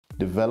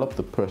develop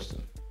the person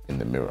in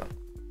the mirror.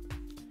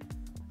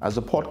 As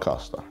a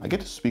podcaster, I get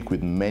to speak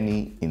with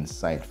many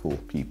insightful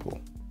people.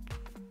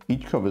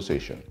 Each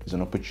conversation is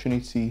an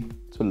opportunity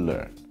to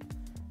learn.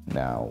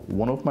 Now,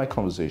 one of my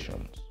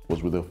conversations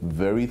was with a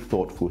very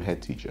thoughtful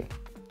head teacher.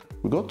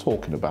 We got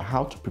talking about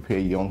how to prepare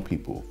young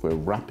people for a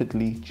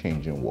rapidly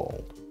changing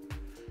world.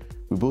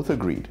 We both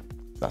agreed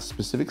that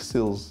specific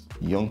skills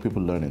young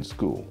people learn in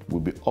school will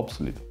be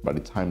obsolete by the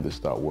time they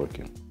start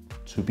working.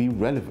 To be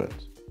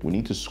relevant, we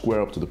need to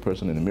square up to the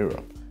person in the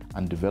mirror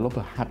and develop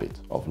a habit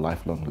of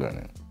lifelong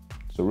learning.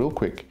 So real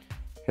quick,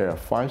 here are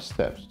 5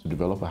 steps to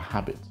develop a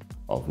habit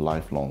of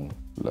lifelong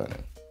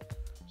learning.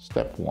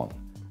 Step 1,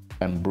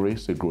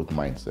 embrace a growth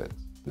mindset.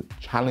 The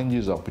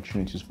challenges are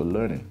opportunities for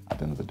learning at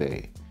the end of the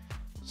day.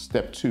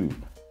 Step 2,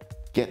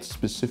 get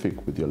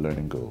specific with your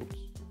learning goals.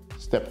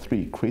 Step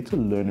 3, create a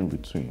learning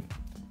routine.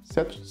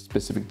 Set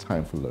specific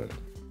time for learning.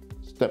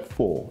 Step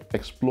 4,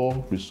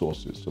 explore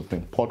resources. So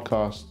think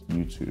podcasts,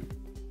 YouTube.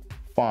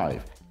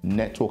 5,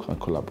 network and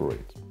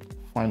collaborate.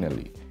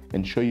 Finally,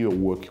 ensure you're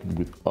working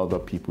with other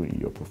people in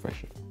your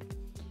profession.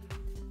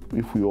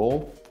 If we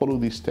all follow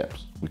these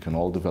steps, we can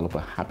all develop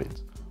a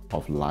habit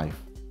of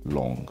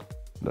lifelong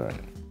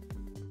learning.